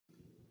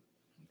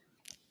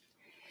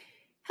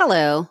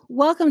Hello,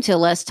 welcome to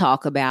Let's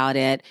Talk About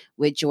It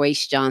with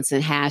Joyce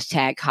Johnson,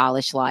 hashtag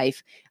college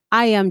life.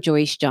 I am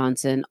Joyce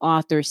Johnson,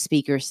 author,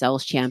 speaker,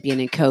 sales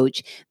champion, and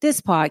coach. This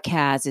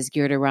podcast is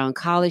geared around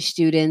college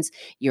students,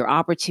 your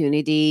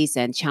opportunities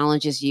and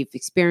challenges you've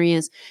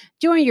experienced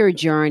during your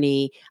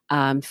journey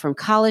from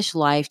college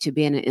life to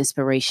being an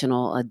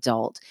inspirational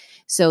adult.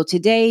 So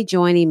today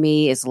joining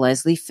me is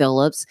Leslie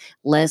Phillips.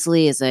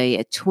 Leslie is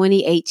a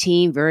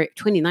 2019,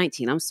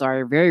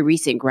 very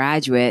recent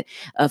graduate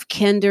of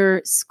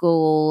Kinder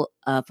School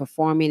of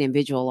Performing and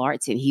Visual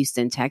Arts in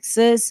Houston,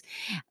 Texas.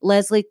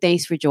 Leslie,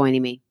 thanks for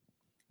joining me.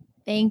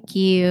 Thank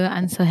you.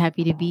 I'm so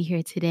happy to be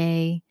here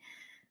today.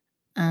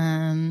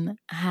 Hi,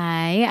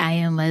 I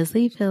am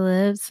Leslie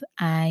Phillips.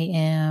 I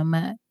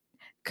am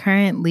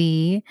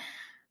currently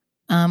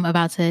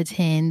about to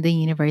attend the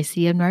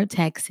University of North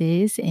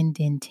Texas in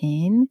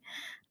Denton.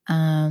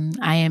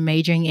 I am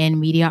majoring in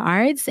media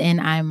arts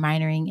and I'm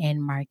minoring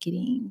in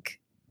marketing.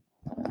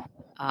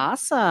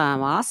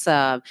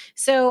 Awesome.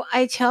 So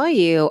I tell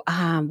you,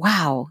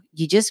 wow,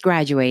 you just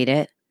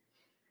graduated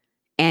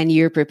and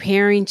you're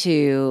preparing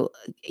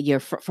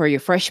for your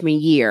freshman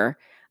year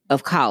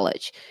of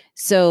college.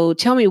 So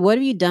tell me, what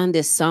have you done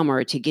this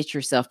summer to get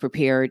yourself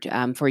prepared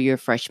for your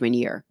freshman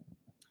year?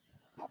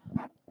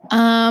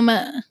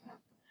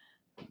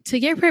 To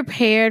get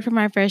prepared for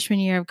my freshman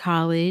year of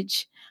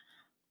college,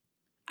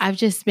 I've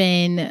just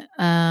been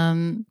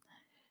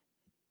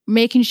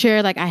making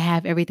sure like I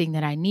have everything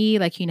that I need,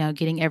 like,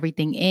 getting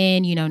everything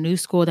in, new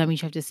school. That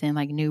means you have to send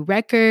like new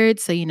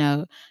records.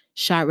 So,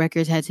 shot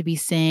records had to be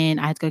sent.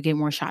 I had to go get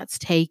more shots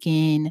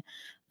taken.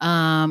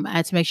 I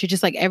had to make sure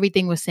just like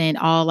everything was sent,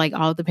 all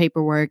the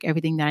paperwork,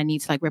 everything that I need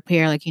to like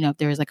prepare. Like, if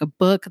there was like a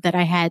book that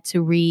I had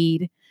to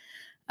read,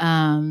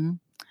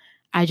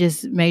 I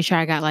just made sure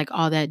I got like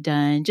all that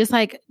done, just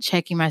like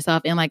checking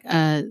myself and like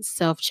a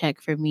self check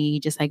for me,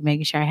 just like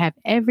making sure I have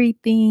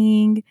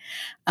everything,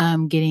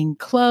 getting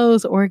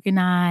clothes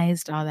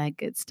organized, all that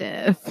good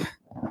stuff.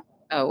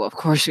 Oh, of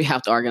course, we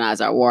have to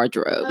organize our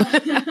wardrobe.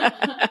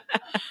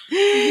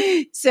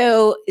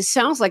 So it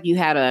sounds like you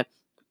had a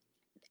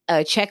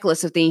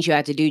checklist of things you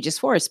had to do just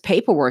for as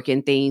paperwork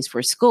and things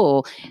for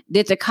school.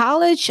 Did the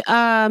college,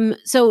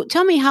 so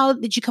tell me, how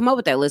did you come up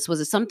with that list?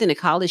 Was it something the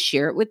college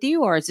shared with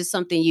you, or is this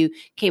something you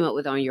came up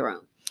with on your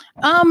own?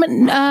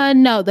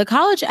 No, the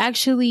college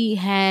actually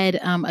had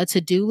a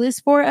to-do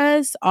list for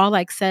us all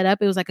like set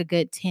up. It was like a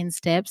good 10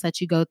 steps that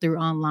you go through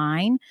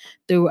online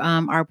through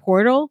our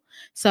portal.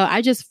 So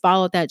I just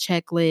followed that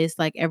checklist,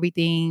 like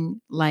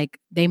everything, like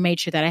they made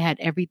sure that I had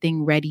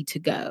everything ready to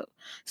go.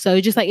 So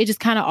it just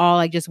kind of all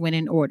like just went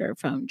in order,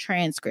 from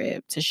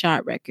transcript to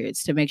shot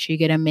records, to make sure you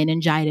get a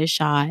meningitis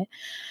shot,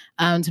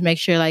 to make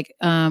sure like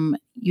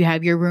you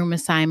have your room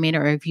assignment,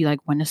 or if you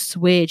like want to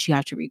switch, you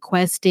have to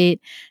request it.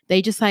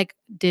 They just like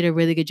did a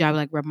really good job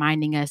like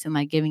reminding us and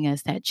like giving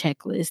us that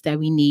checklist that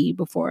we need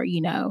before,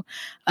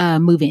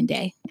 move-in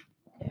day.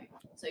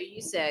 So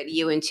you said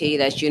UNT,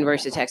 that's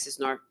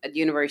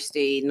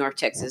University North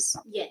Texas.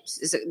 Yes.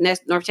 Is it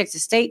North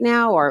Texas State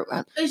now, or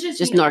It's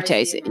just North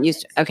Texas?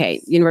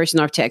 Okay, University of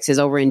North Texas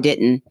over in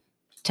Denton,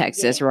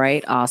 Texas, yes.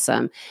 Right?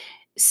 Awesome.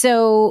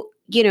 So,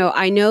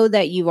 I know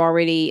that you've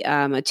already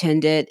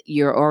attended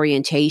your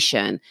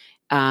orientation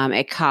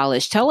at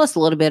college. Tell us a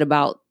little bit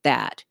about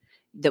that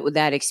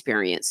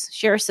experience.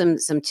 Share some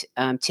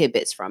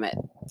tidbits from it.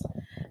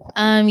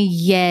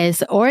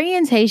 Yes,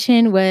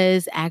 orientation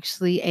was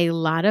actually a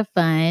lot of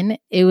fun.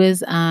 It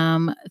was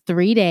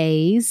 3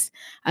 days,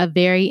 a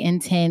very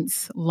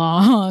intense,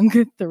 long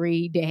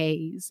 3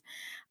 days.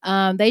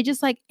 They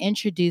just like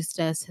introduced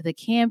us to the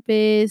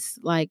campus,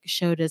 like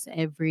showed us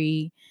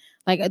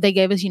they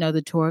gave us,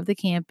 the tour of the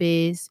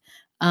campus.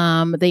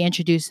 They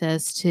introduced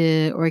us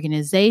to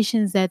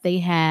organizations that they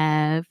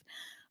have.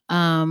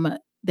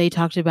 They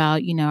talked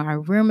about, our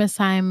room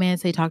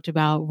assignments. They talked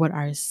about what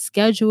our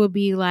schedule would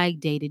be like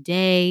day to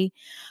day.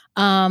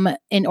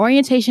 And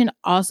orientation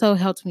also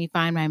helped me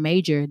find my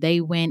major. They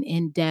went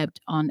in depth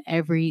on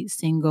every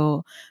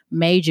single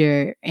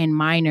major and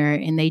minor,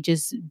 and they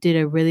just did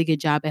a really good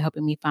job at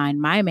helping me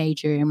find my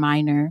major and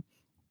minor.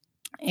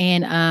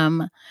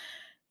 And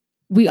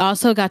we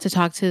also got to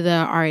talk to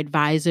our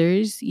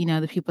advisors,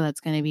 the people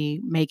that's going to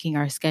be making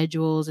our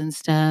schedules and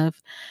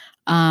stuff.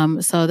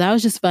 So that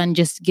was just fun,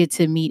 just to get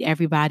to meet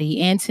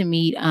everybody and to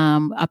meet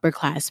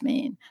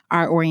upperclassmen,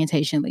 our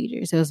orientation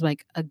leaders. It was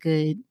like a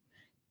good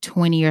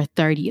 20 or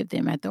 30 of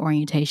them at the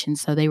orientation.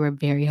 So they were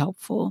very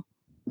helpful.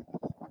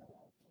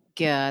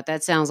 Yeah,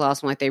 that sounds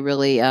awesome. Like they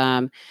really,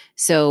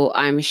 so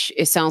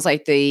it sounds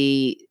like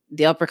the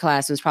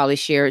upperclassmen probably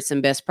shared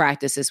some best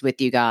practices with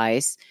you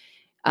guys.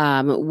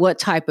 What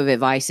type of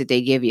advice did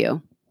they give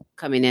you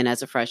coming in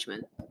as a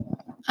freshman?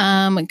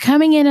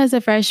 Coming in as a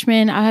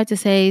freshman, I have to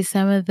say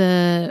some of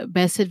the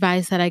best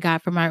advice that I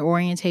got from my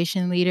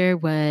orientation leader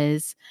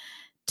was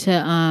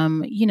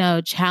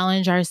to,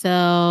 challenge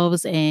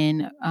ourselves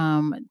and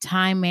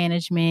time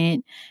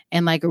management,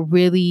 and like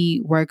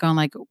really work on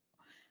like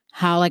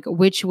how like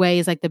which way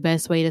is like the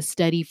best way to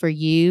study for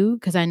you,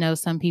 because I know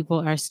some people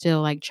are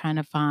still like trying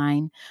to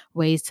find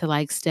ways to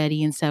like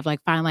study and stuff,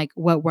 like find like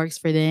what works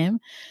for them.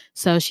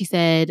 So she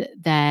said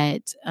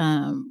that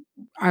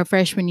our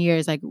freshman year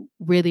is like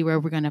really where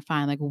we're going to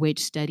find like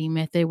which study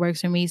method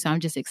works for me. So I'm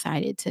just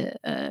excited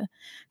to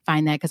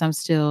find that, because I'm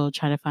still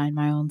trying to find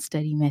my own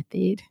study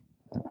method.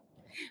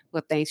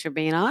 Well, thanks for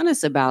being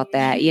honest about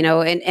that.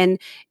 And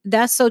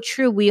that's so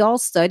true. We all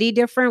study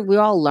different. We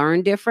all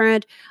learn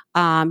different.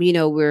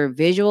 We're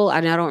visual,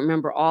 and I don't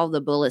remember all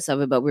the bullets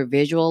of it, but we're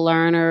visual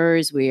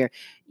learners.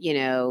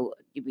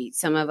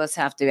 Some of us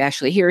have to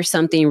actually hear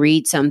something,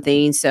 read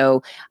something.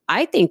 So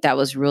I think that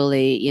was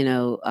really,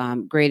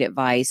 great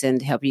advice,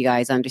 and to help you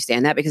guys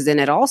understand that, because then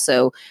it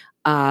also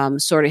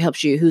sort of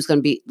helps you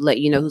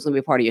let you know who's going to be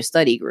a part of your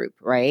study group,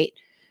 right?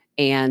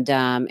 And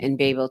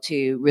be able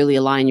to really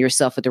align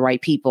yourself with the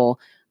right people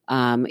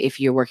if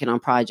you're working on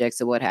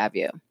projects or what have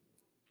you.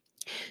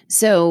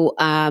 So,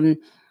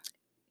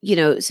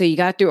 so you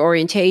got through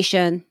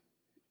orientation,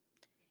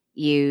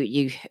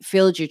 you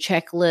filled your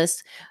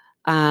checklist.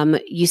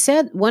 You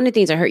said one of the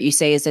things I heard you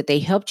say is that they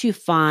helped you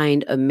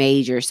find a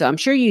major. So I'm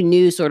sure you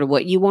knew sort of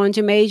what you wanted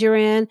to major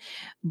in,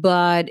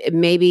 but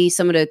maybe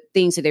some of the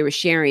things that they were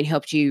sharing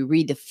helped you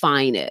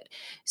redefine it.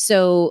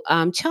 So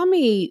tell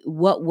me,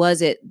 what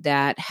was it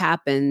that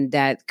happened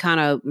that kind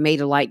of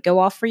made a light go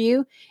off for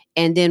you?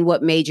 And then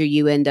what major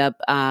you end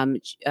up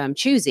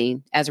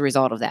choosing as a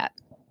result of that?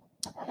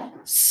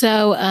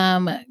 So,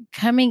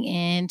 coming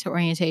into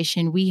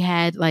orientation, we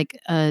had like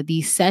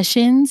these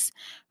sessions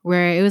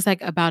where it was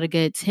like about a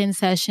good 10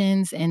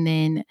 sessions. And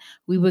then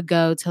we would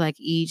go to like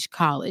each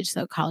college.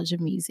 So, College of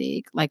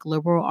Music, like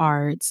Liberal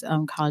Arts,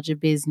 College of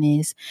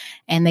Business.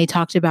 And they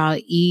talked about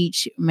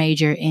each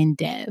major in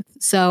depth.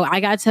 So, I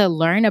got to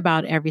learn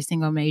about every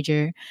single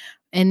major.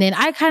 And then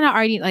I kind of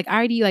already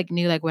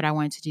knew like what I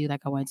wanted to do. Like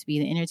I wanted to be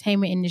in the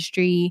entertainment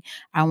industry.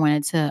 I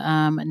wanted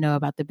to know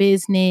about the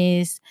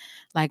business,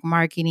 like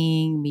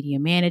marketing, media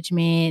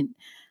management.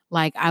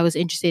 Like I was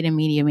interested in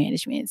media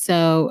management.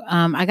 So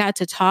I got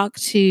to talk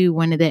to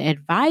one of the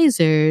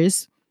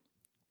advisors,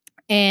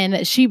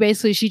 and she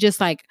just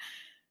like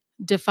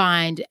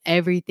defined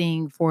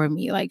everything for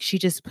me. Like she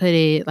just put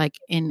it like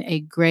in a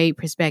great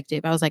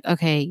perspective. I was like,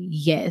 okay,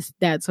 yes,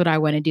 that's what I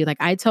want to do.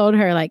 Like I told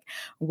her like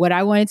what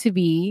I wanted to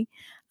be.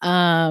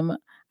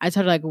 I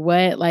told her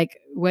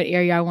what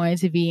area I wanted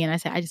to be. And I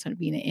said, I just want to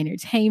be in the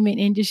entertainment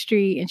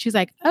industry. And she was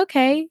like,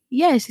 okay,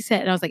 yeah. She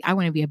said, and I was like, I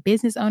want to be a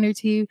business owner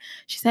too.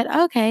 She said,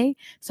 okay.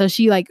 So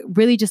she like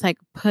really just like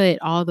put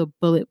all the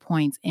bullet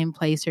points in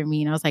place for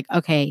me. And I was like,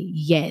 okay,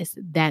 yes,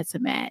 that's a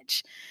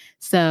match.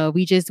 So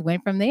we just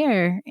went from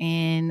there,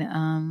 and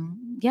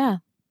yeah.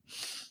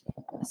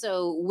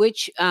 So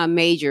which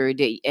major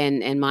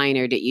and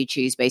minor did you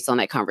choose based on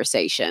that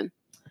conversation?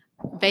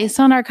 Based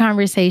on our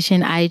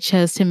conversation, I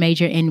chose to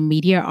major in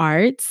media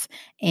arts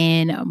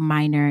and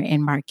minor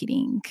in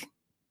marketing.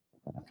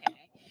 Okay.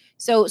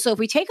 So if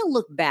we take a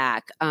look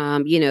back,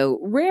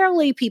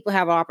 rarely people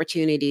have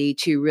opportunity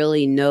to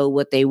really know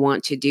what they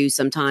want to do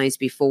sometimes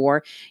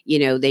before,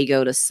 they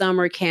go to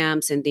summer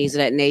camps and things of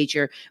that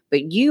nature.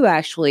 But you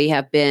actually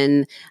have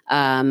been,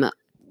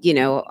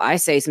 I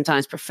say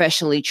sometimes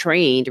professionally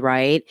trained,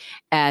 right,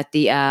 at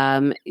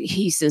the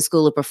Houston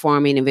School of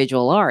Performing and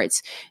Visual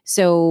Arts.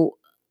 So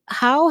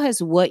how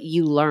has what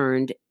you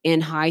learned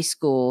in high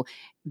school,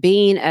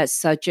 being at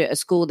such a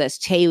school that's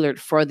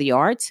tailored for the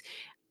arts,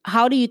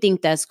 how do you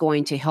think that's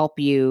going to help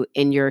you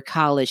in your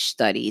college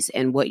studies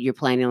and what you're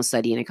planning on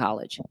studying in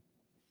college?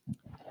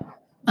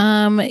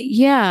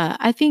 Yeah,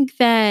 I think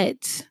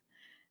that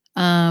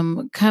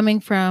coming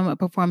from a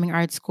performing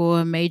arts school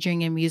and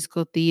majoring in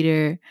musical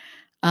theater,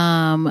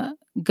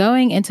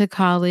 going into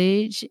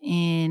college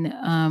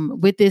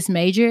and with this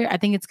major, I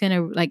think it's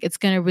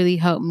gonna really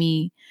help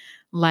me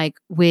like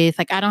with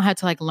like I don't have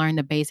to like learn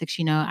the basics,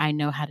 I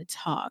know how to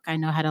talk. I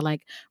know how to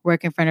like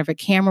work in front of a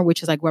camera,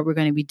 which is like what we're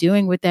going to be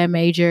doing with that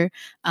major.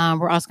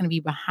 We're also going to be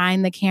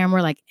behind the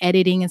camera, like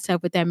editing and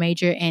stuff with that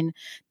major. And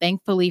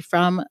thankfully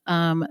from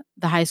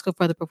the High School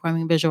for the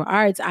Performing Visual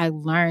Arts, I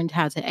learned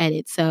how to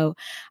edit. So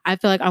I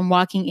feel like I'm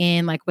walking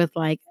in like with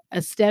like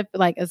a step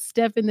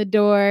in the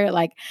door.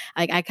 Like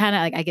I kind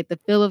of like I get the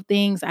feel of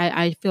things.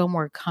 I feel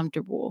more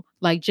comfortable,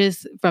 like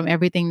just from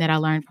everything that I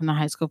learned from the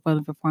High School for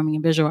the Performing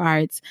and Visual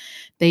Arts.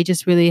 They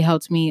just really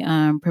helped me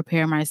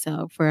prepare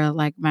myself for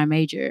like my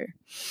major.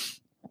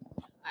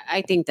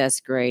 I think that's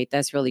great.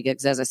 That's really good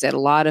because, as I said, a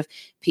lot of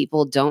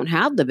people don't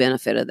have the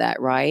benefit of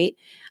that, right?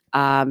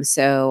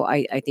 So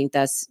I think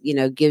that's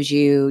gives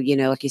you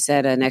like you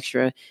said, an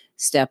extra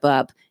step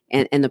up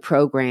in the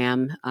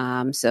program,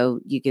 so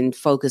you can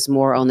focus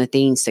more on the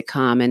things to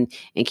come and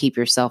keep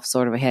yourself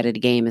sort of ahead of the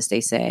game, as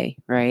they say,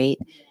 right?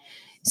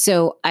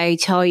 So I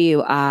tell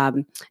you,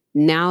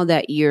 now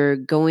that you're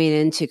going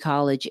into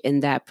college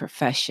in that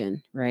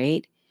profession,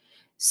 right?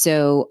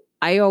 So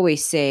I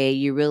always say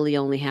you really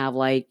only have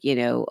like,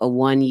 a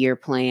 1 year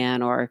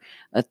plan or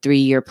a 3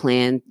 year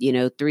plan.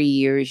 3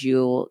 years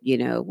you'll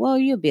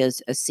be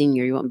a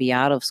senior, you won't be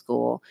out of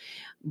school.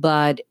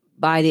 But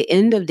By the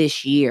end of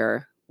this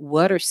year,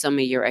 what are some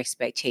of your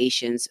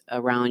expectations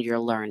around your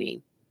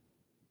learning?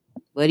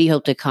 What do you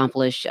hope to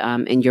accomplish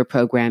in your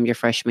program your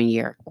freshman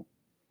year?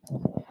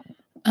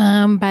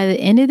 By the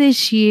end of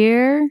this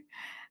year,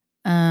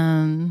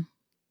 I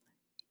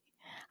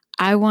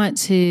want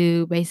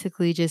to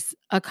basically just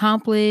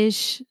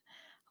accomplish,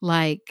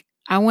 like,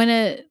 I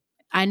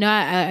know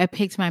I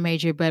picked my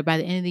major, but by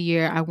the end of the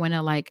year, I want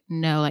to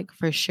know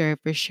for sure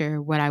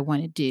what I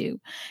want to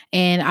do.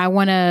 And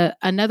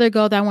another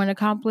goal that I want to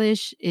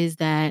accomplish is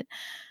that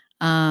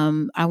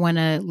I want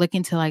to look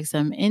into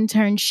some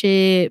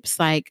internships,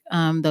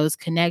 those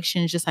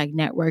connections, just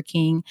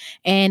networking.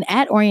 And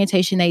at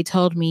orientation, they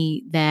told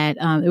me that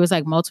it was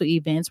multiple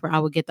events where I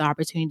would get the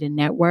opportunity to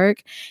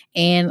network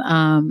and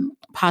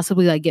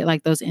possibly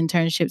get those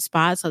internship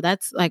spots. So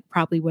that's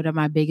probably one of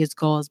my biggest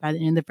goals by the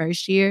end of the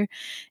first year,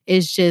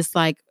 is just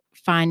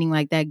finding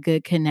that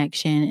good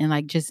connection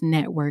and just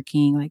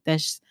networking.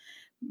 That's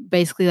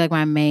basically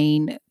my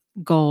main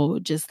goal,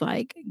 just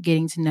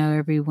getting to know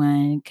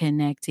everyone,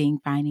 connecting,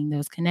 finding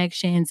those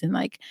connections, and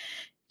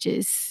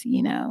just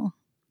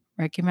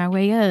working my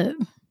way up.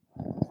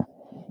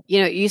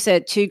 You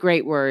said two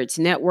great words: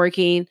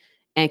 networking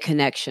and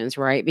connections,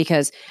 right?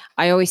 Because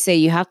I always say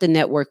you have to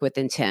network with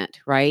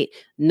intent, right?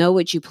 Know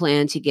what you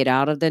plan to get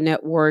out of the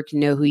network,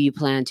 know who you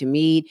plan to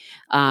meet.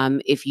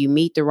 If you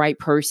meet the right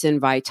person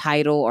by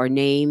title or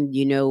name,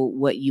 you know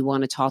what you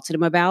want to talk to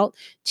them about,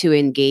 to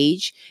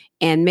engage.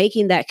 And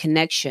making that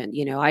connection.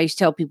 I used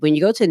to tell people, when you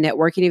go to a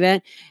networking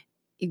event,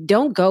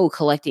 don't go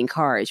collecting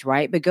cards,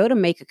 right? But go to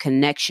make a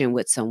connection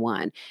with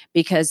someone.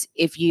 Because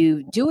if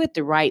you do it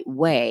the right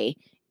way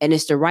and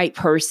it's the right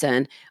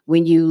person,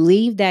 when you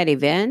leave that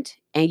event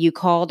and you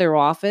call their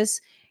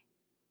office,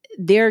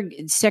 their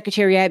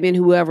secretary, admin,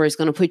 whoever is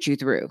going to put you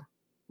through,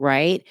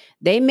 right?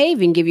 They may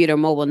even give you their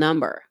mobile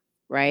number,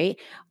 right?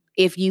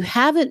 If you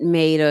haven't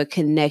made a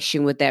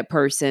connection with that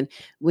person,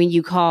 when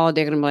you call,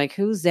 they're going to be like,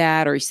 who's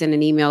that? Or you send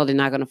an email, they're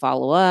not going to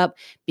follow up,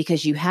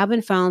 because you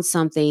haven't found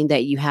something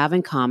that you have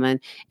in common,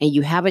 and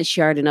you haven't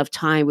shared enough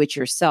time with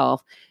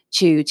yourself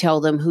to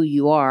tell them who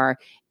you are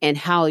and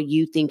how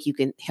you think you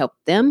can help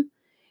them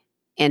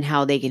and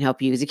how they can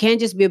help you. Because it can't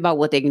just be about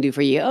what they can do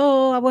for you.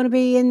 Oh, I want to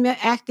be in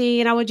acting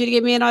and I want you to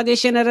give me an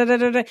audition.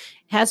 It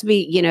has to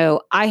be,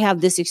 I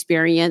have this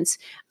experience.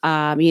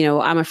 I'm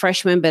a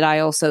freshman, but I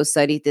also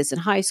studied this in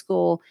high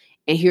school,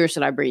 and here's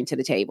what I bring to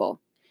the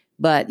table.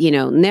 But,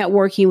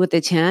 networking with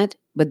intent,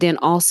 but then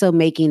also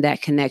making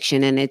that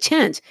connection. And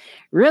intent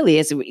really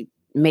is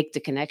make the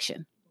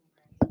connection.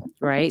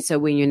 Right. So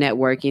when you're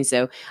networking,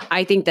 so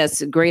I think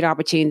that's great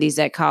opportunities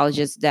at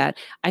colleges that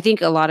I think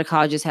a lot of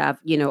colleges have,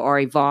 are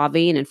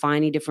evolving and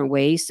finding different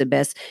ways to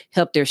best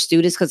help their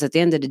students. Because at the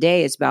end of the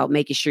day, it's about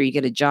making sure you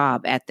get a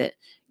job at the,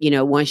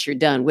 once you're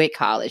done with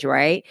college.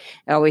 Right.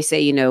 I always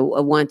say,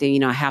 one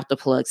thing, I have to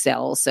plug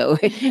sales. So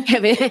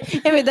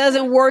if it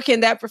doesn't work in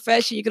that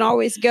profession, you can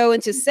always go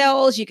into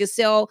sales. You can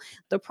sell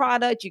the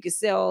product, you can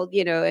sell,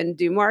 and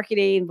do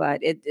marketing, but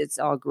it's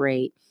all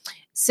great.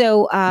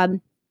 So,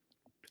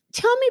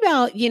 tell me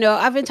about,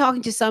 I've been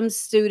talking to some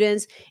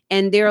students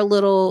and they're a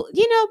little,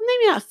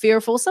 maybe not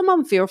fearful. Some of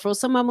them fearful.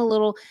 Some of them a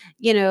little,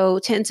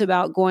 tense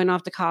about going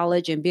off to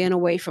college and being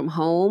away from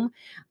home.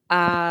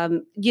 How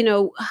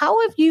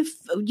have you,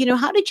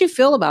 how did you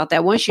feel about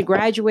that once you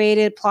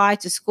graduated, applied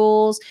to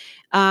schools?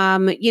 What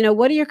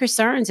are your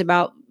concerns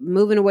about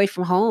moving away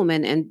from home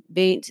and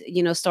being,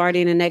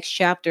 starting the next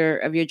chapter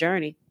of your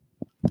journey?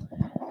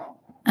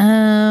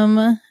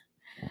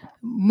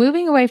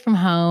 Moving away from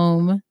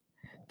home,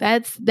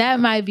 that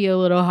might be a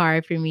little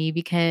hard for me,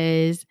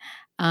 because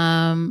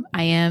I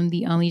am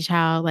the only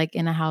child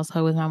in a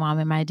household with my mom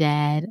and my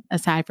dad.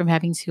 Aside from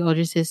having two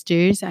older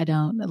sisters, I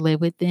don't live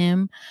with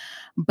them.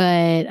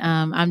 But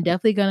I'm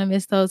definitely gonna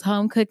miss those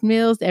home cooked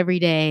meals every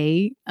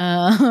day.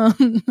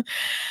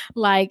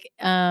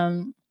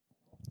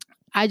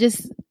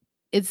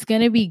 It's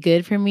gonna be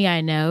good for me, I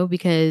know,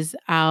 because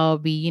I'll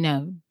be,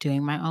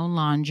 doing my own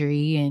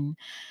laundry and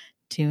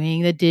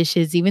doing the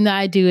dishes, even though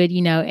I do it,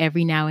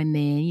 every now and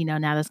then.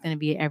 Now that's going to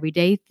be an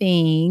everyday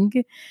thing,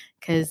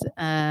 because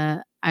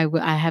I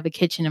have a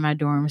kitchen in my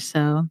dorm,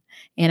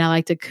 and I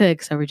like to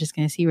cook, so we're just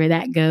going to see where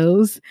that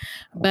goes.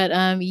 But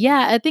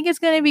yeah, I think it's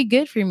going to be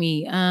good for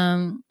me.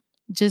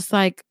 Just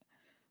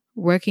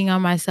working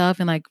on myself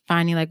and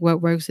finding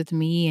what works with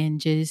me,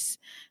 and just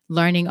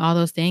learning all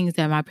those things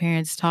that my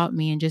parents taught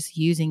me and just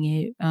using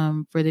it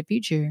for the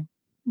future.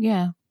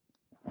 Yeah.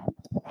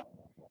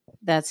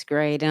 That's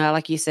great. And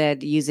like you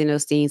said, using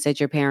those things that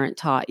your parents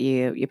taught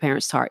you,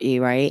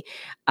 right?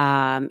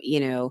 I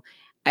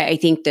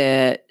think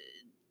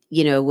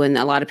when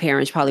a lot of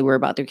parents probably worry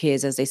about their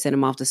kids as they send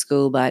them off to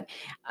school, but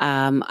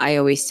I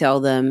always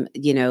tell them,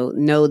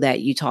 know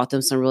that you taught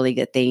them some really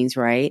good things,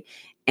 right?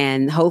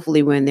 And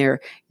hopefully when they're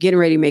getting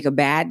ready to make a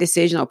bad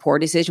decision or poor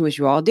decision, which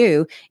you all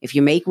do, if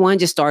you make one,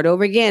 just start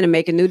over again and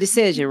make a new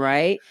decision,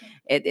 right?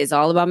 it's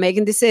all about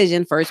making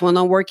decision. First one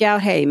don't work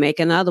out, hey, make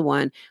another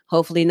one.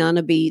 Hopefully none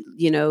will be,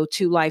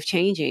 too life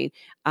changing.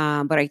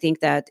 But I think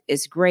that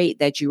it's great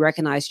that you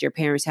recognize your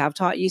parents have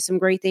taught you some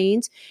great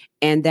things,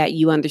 and that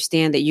you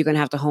understand that you're going to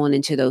have to hone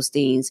into those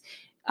things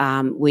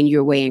when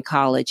you're away in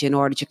college in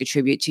order to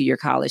contribute to your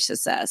college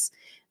success.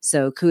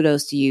 So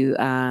kudos to you,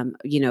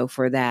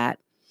 for that.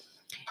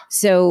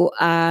 So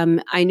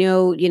I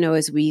know,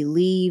 as we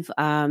leave,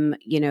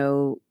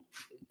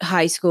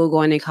 high school,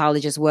 going to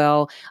college as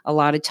well, a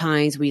lot of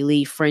times we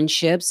leave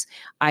friendships.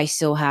 I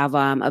still have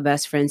a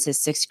best friend since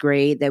sixth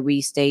grade that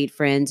we stayed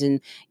friends and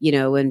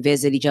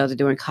visit each other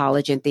during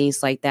college and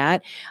things like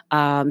that.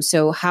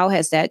 So how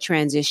has that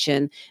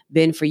transition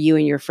been for you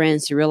and your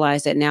friends to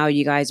realize that now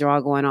you guys are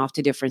all going off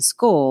to different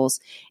schools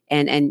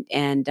and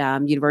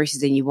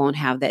universities, and you won't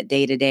have that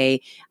day to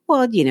day?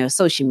 Well,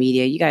 social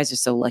media, you guys are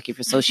so lucky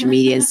for social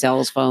media and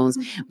cell phones,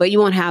 but you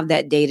won't have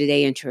that day to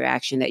day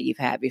interaction that you've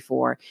had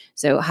before.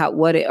 So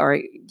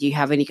do you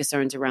have any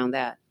concerns around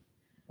that?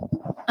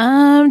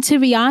 To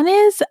be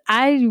honest,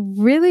 I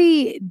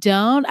really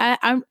don't.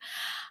 I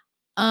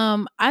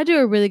do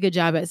a really good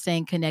job at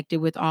staying connected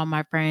with all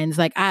my friends.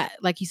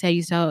 Like you said,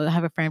 you still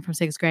have a friend from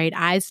sixth grade.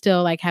 I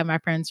still have my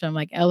friends from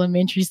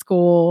elementary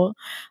school.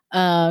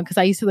 Cause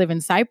I used to live in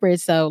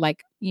Cyprus. So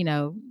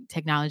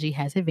technology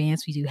has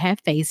advanced. We do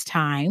have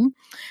FaceTime.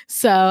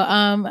 So,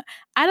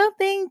 I don't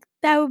think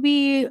that would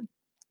be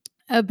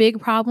a big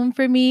problem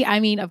for me. I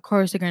mean, of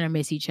course, they're going to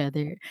miss each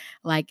other.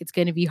 It's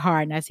going to be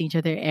hard not seeing each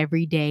other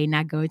every day,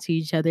 not going to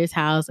each other's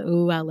house.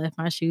 Oh, I left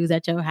my shoes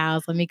at your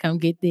house. Let me come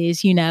get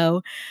this,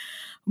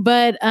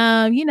 But,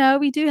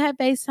 we do have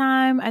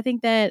FaceTime. I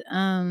think that,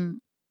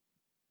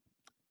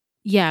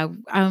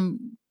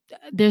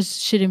 there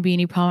shouldn't be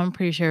any problem. I'm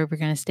pretty sure we're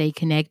going to stay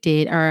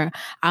connected, or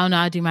I don't know.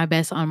 I'll do my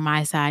best on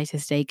my side to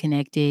stay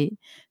connected.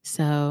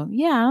 So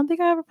yeah, I don't think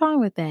I have a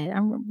problem with that.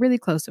 I'm really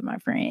close to my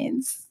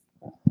friends.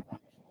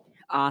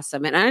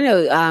 Awesome. And I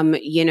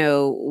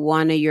know,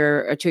 one of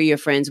your or two of your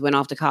friends went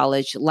off to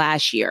college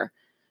last year,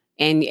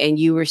 and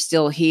you were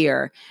still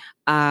here.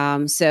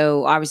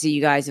 So obviously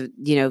you guys have,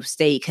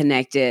 stayed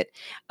connected.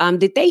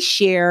 Did they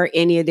share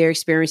any of their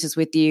experiences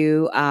with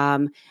you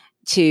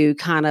to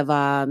kind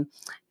of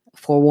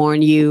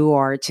forewarn you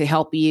or to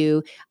help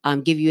you,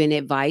 give you any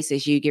advice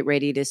as you get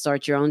ready to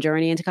start your own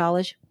journey into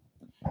college?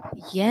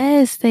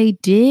 Yes, they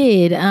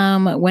did.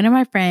 One of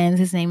my friends,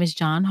 his name is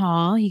John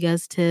Hall. He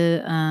goes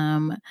to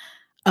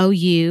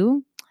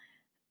OU.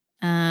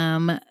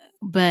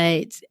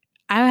 But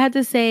I have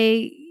to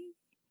say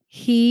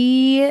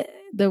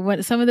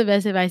some of the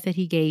best advice that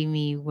he gave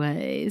me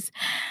was,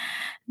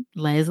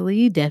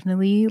 Leslie,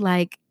 definitely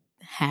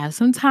have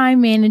some time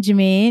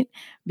management,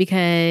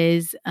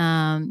 because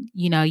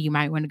you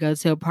might want to go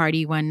to a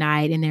party one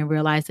night and then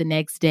realize the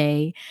next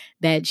day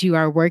that you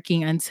are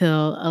working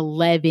until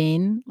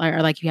 11,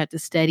 or you have to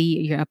study,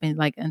 you're up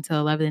in until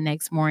 11 the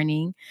next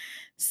morning.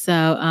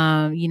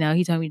 So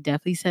he told me to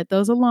definitely set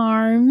those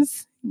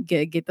alarms,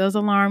 get those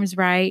alarms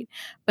right.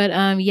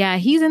 But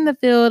he's in the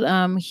field.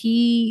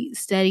 He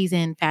studies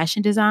in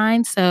fashion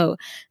design, so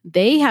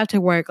they have to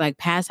work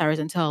past hours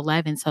until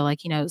 11. So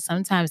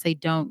sometimes they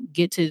don't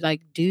get to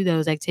do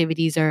those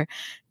activities or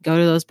go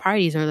to those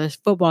parties or those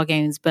football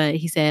games. But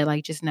he said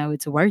just know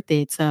it's worth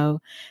it. So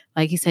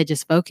he said,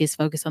 just focus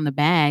on the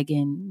bag,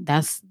 and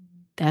that's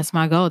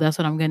my goal. That's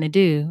what I'm going to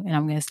do, and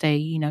I'm going to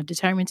stay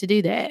determined to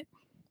do that.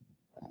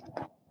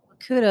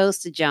 Kudos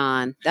to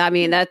John. I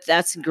mean,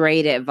 that's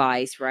great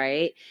advice,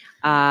 right?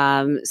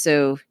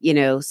 So,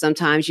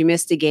 sometimes you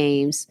miss the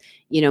games.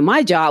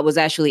 My job was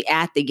actually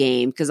at the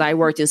game because I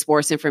worked in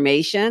sports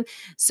information.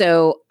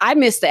 So I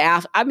missed the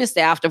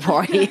after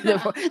party,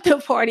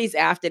 the parties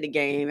after the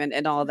game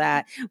and all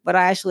that. But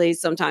I actually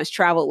sometimes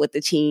traveled with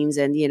the teams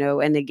and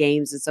the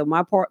games. And so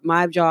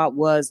my job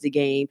was the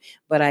game,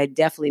 but I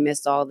definitely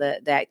missed all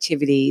the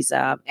activities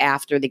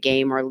after the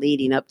game or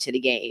leading up to the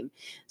game.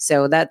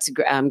 So that's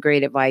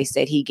great advice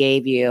that he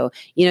gave you.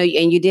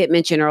 And you did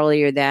mention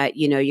earlier that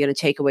you're going to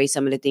take away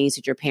some of the things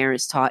that your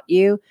parents taught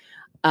you.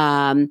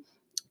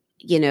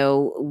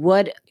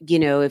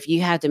 If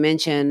you had to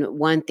mention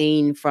one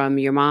thing from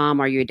your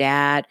mom or your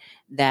dad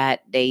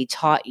that they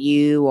taught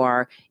you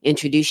or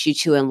introduced you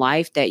to in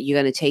life that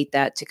you're going to take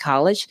that to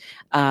college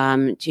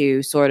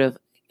to sort of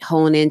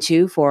hone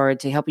into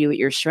to help you with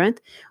your strength,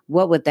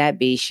 what would that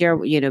be? Share,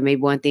 maybe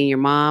one thing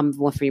one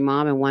from your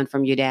mom and one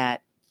from your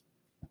dad.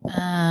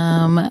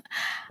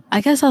 I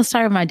guess I'll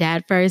start with my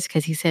dad first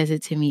because he says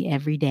it to me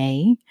every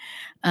day.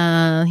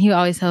 He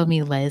always told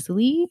me,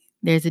 Leslie,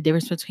 there's a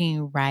difference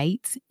between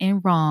right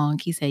and wrong.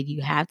 He said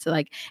you have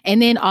to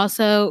and then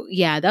also,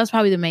 that was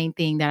probably the main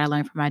thing that I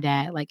learned from my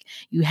dad.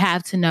 You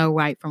have to know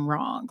right from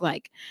wrong.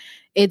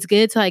 it's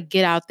good to like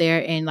get out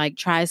there and like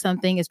try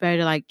something. It's better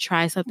to like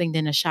try something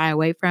than to shy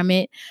away from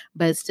it.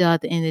 But still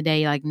at the end of the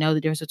day, like know the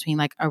difference between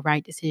like a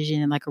right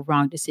decision and like a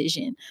wrong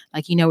decision.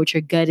 Like, you know what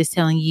your gut is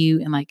telling you,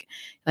 and like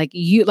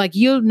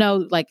you'll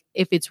know like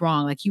if it's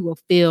wrong, like you will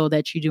feel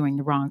that you're doing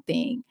the wrong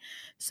thing.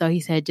 So he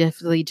said,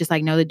 definitely just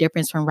like know the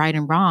difference from right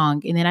and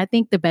wrong. And then I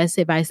think the best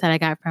advice that I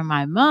got from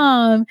my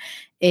mom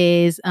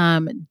is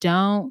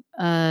don't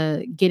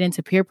get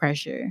into peer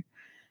pressure.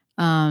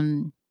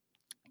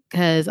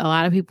 Because a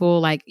lot of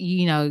people like,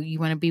 you know, you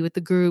want to be with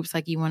the groups,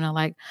 like you want to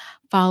like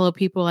follow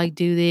people, like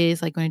do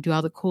this, like want to do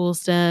all the cool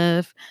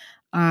stuff.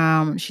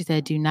 She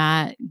said, do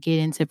not get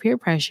into peer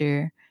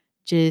pressure.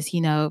 Just, you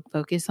know,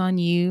 focus on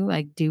you,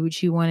 like do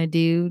what you want to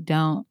do.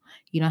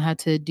 You don't have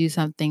to do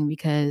something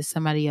because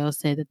somebody else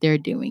said that they're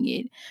doing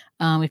it.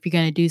 If you're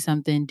going to do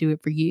something, do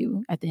it for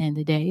you at the end of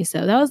the day.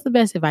 So that was the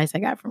best advice I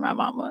got from my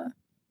mama.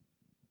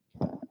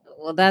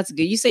 Well, that's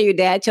good. You say your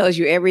dad tells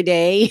you every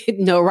day,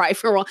 no right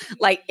from wrong,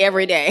 like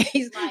every day.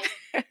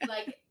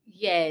 like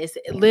yes,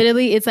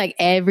 literally, it's like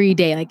every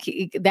day. Like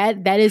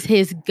that is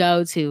his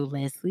go-to.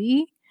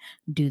 Leslie,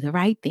 do the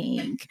right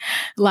thing.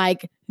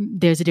 Like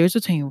there's a difference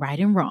between right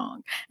and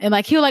wrong. And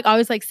like he'll like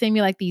always like send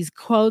me like these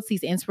quotes,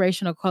 these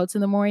inspirational quotes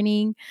in the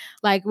morning,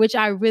 like which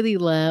I really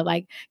love.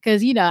 Like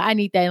because you know I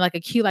need that in like a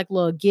cute like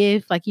little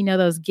gift, like you know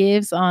those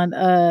gifts on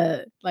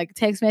like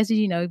text message.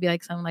 You know, it'd be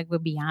like something like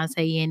with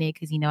Beyonce in it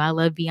because you know I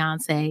love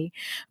Beyonce.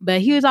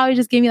 But he was always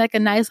just giving me like a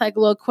nice like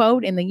little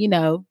quote, and then you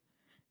know,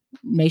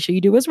 make sure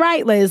you do what's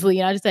right, Leslie.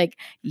 And I just like,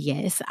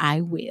 yes,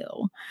 I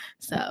will.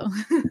 So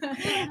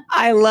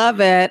I love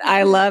it.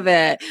 I love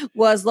it.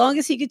 Well, as long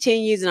as he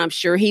continues, and I'm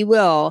sure he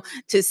will,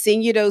 to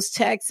send you those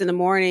texts in the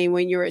morning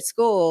when you're at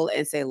school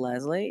and say,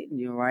 Leslie,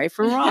 you're right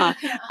from wrong,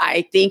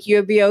 I think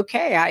you'll be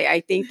okay.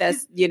 I think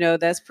that's, you know,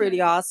 that's pretty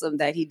awesome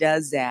that he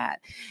does that.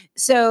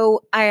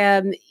 So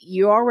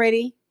you're all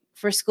ready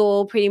for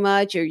school pretty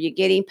much, or you're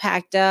getting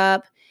packed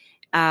up.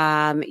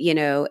 You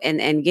know,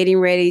 and getting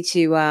ready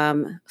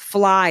to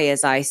fly,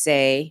 as I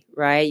say,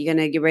 right? You're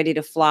going to get ready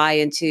to fly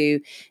into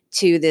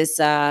this,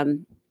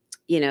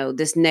 you know,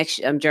 this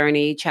next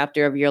journey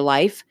chapter of your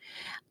life.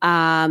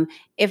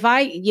 If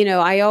I, you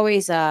know, I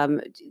always,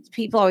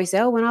 people always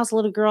say, oh, when I was a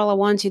little girl, I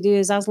wanted to do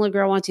this. I was a little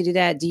girl, I wanted to do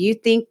that. Do you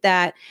think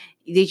that,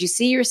 did you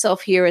see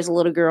yourself here as a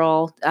little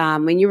girl?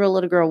 When you were a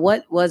little girl,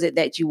 what was it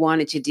that you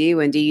wanted to do?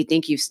 And do you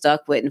think you've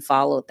stuck with and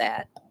followed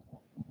that?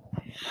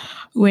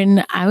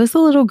 When I was a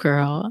little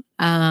girl,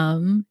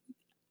 I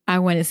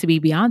wanted to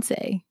be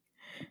Beyonce.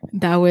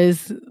 That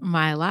was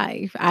my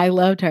life. I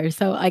loved her.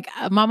 So like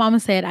my mama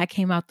said, I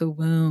came out the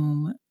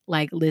womb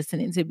like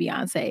listening to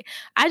Beyonce.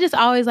 I just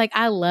always like,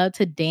 I love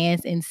to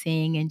dance and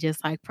sing and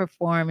just like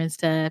perform and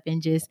stuff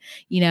and just,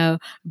 you know,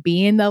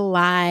 be in the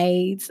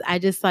lights. I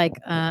just like,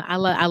 I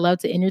love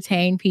to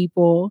entertain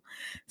people.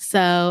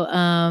 So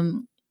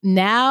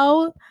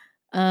now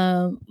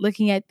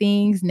looking at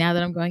things now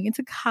that I'm going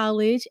into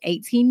college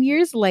 18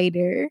 years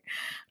later,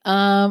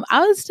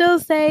 I would still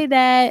say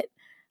that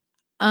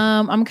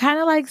I'm kind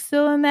of like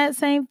still in that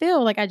same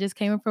field. Like I just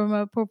came from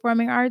a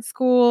performing arts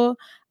school.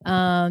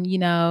 You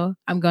know,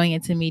 I'm going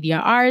into media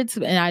arts,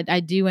 and I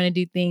do want to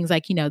do things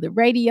like, you know, the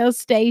radio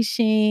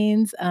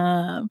stations,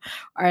 or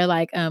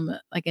like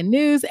a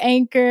news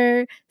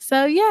anchor.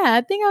 So yeah,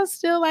 I think I'm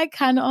still like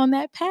kind of on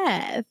that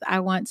path.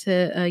 I want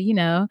to, you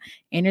know,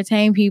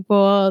 entertain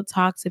people,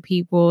 talk to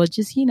people,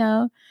 just, you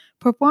know,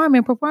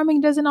 performing.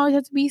 Performing doesn't always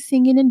have to be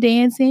singing and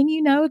dancing.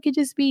 You know, it could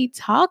just be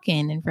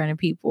talking in front of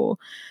people.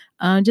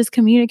 Just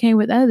communicate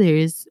with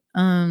others.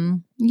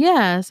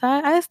 Yeah, so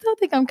I still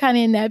think I'm kind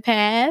of in that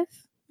path.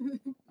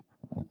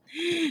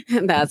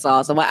 That's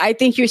awesome. Well, I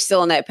think you're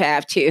still on that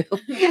path too.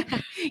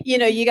 You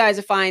know, you guys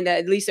will find that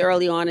at least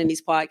early on in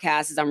these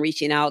podcasts, as I'm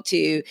reaching out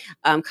to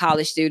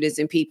college students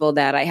and people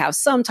that I have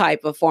some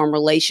type of form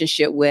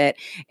relationship with.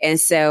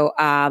 And so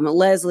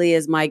Leslie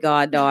is my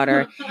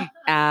goddaughter.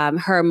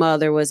 Her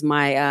mother was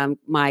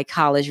my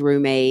college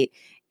roommate.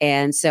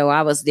 And so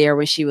I was there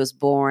when she was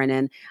born.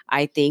 And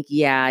I think,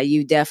 yeah,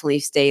 you definitely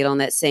stayed on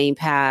that same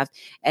path.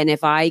 And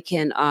if I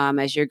can,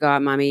 as your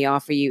godmommy,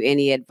 offer you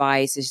any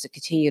advice, is to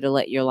continue to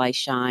let your light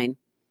shine,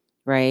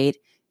 right?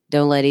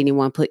 Don't let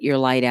anyone put your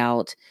light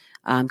out.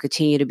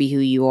 Continue to be who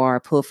you are,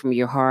 pull from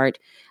your heart.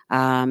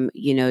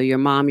 You know, your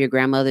mom, your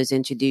grandmother's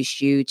introduced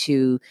you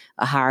to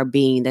a higher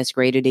being that's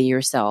greater than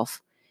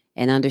yourself.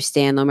 And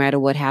understand no matter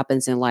what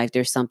happens in life,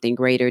 there's something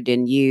greater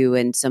than you.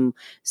 And so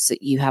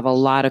you have a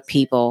lot of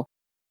people.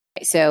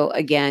 So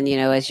again, you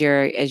know, as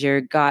your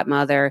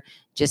godmother,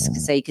 just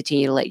say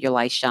continue to let your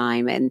light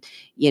shine, and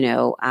you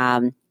know,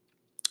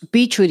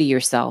 be true to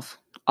yourself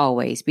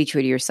Always be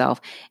true to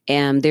yourself.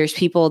 And there's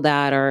people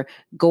that are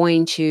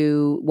going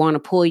to want to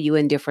pull you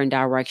in different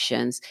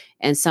directions,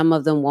 and some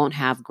of them won't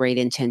have great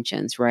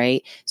intentions,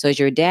 right? So as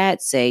your dad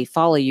say,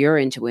 follow your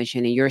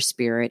intuition and your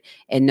spirit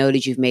and know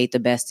that you've made the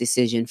best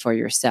decision for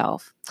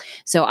yourself.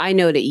 So I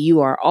know that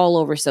you are all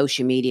over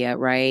social media,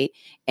 right?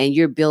 And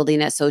you're building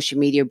that social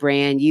media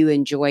brand. You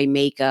enjoy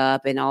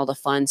makeup and all the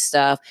fun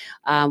stuff.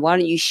 Why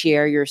don't you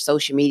share your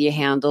social media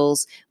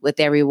handles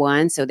with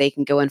everyone so they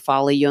can go and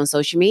follow you on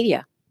social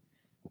media?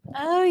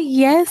 Oh,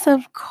 yes,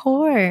 of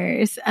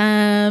course.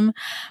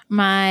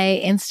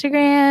 My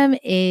Instagram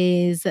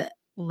is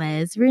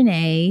Les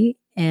Renee,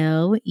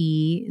 LezzRenee.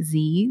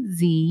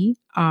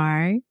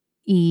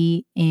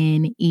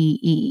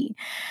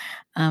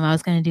 I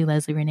was going to do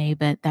Leslie Renee,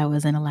 but that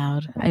wasn't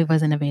allowed. It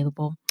wasn't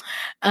available.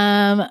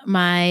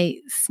 My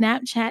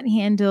Snapchat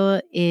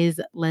handle is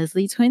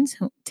Leslie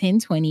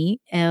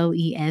 1020,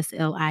 Leslie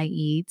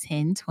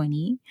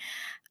 1020.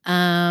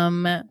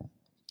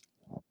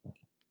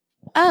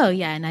 Oh,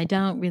 yeah, and I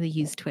don't really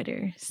use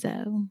Twitter,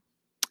 so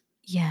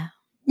yeah.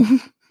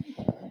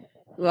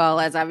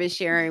 Well, as I've been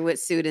sharing with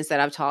students that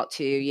I've talked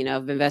to,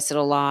 I've invested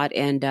a lot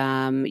and,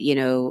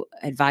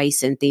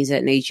 advice and things of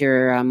that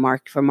nature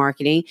for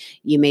marketing.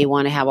 You may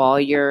want to have all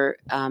your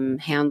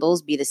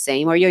handles be the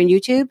same. Are you on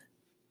YouTube?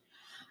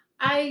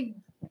 I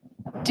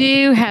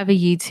do have a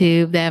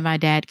YouTube that my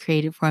dad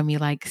created for me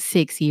like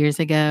 6 years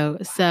ago.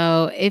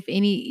 So if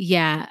any,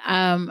 yeah,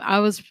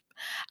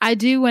 I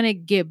do want to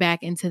get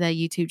back into that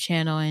YouTube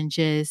channel and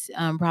just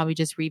probably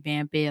just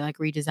revamp it, like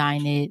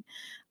redesign it.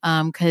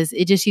 Cause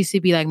it just used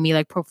to be like me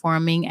like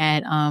performing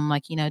at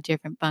like,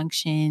 different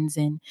functions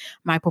and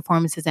my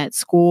performances at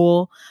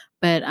school.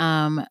 But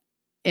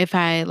if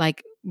I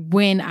like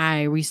when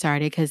I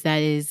restarted, because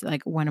that is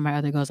like one of my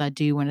other goals, I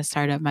do want to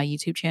start up my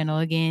YouTube channel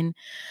again.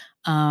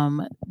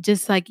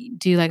 Just like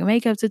do like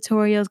makeup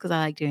tutorials because I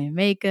like doing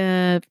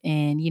makeup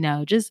and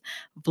just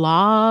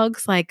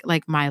vlogs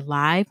like my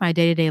life, my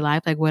day-to-day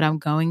life, like what I'm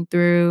going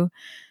through.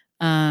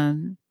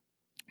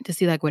 To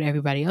see like what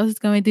everybody else is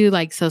going through,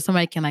 like so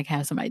somebody can like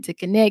have somebody to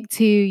connect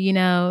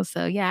to.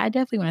 So yeah, I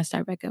definitely want to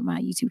start back up my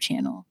YouTube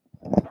channel.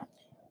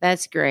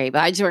 That's great.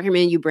 But I just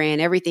recommend you brand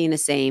everything the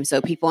same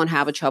so people don't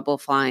have a trouble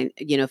finding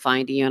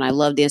you. And I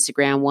love the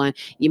Instagram one.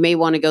 You may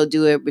want to go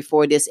do it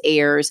before this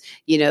airs,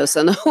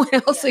 so no one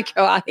else will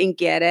go out and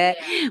get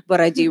it. But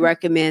I do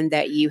recommend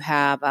that you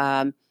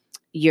have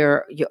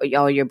your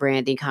all your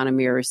branding kind of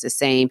mirrors the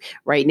same.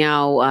 Right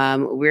now,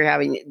 we're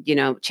having,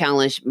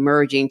 challenge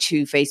merging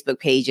two Facebook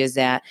pages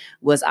that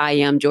was I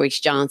am Joyce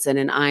Johnson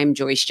and I'm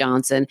Joyce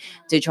Johnson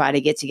to try to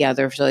get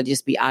together. So it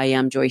just be I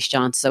am Joyce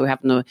Johnson. So we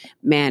have to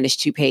manage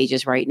two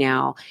pages right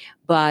now.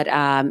 But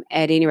at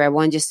any rate, I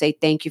want to just say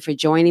thank you for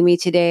joining me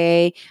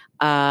today.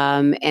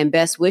 And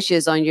best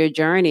wishes on your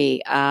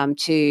journey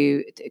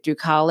through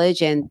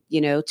college and,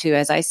 to,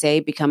 as I say,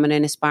 becoming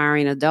an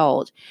aspiring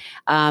adult.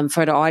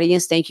 For the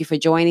audience, thank you for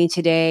joining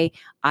today.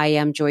 I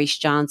am Joyce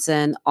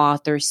Johnson,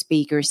 author,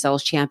 speaker,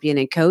 sales champion,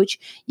 and coach.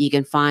 You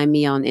can find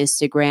me on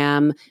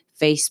Instagram,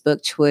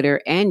 Facebook,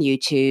 Twitter, and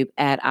YouTube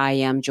at I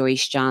am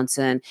Joyce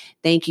Johnson.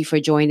 Thank you for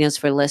joining us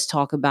for Let's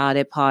Talk About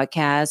It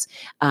podcast.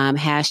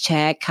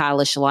 Hashtag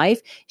college life.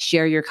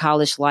 Share your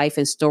college life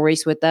and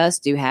stories with us.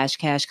 Do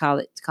hashtag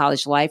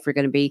college life. We're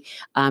going to be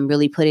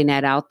really putting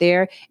that out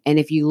there. And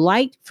if you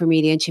like for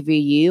me to interview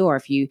you, or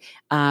if you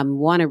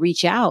want to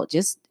reach out,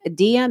 just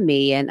DM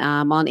me and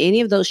on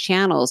any of those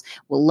channels.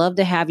 We'll love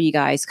to have you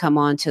guys come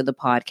on to the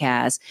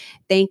podcast.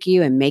 Thank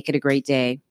you and make it a great day.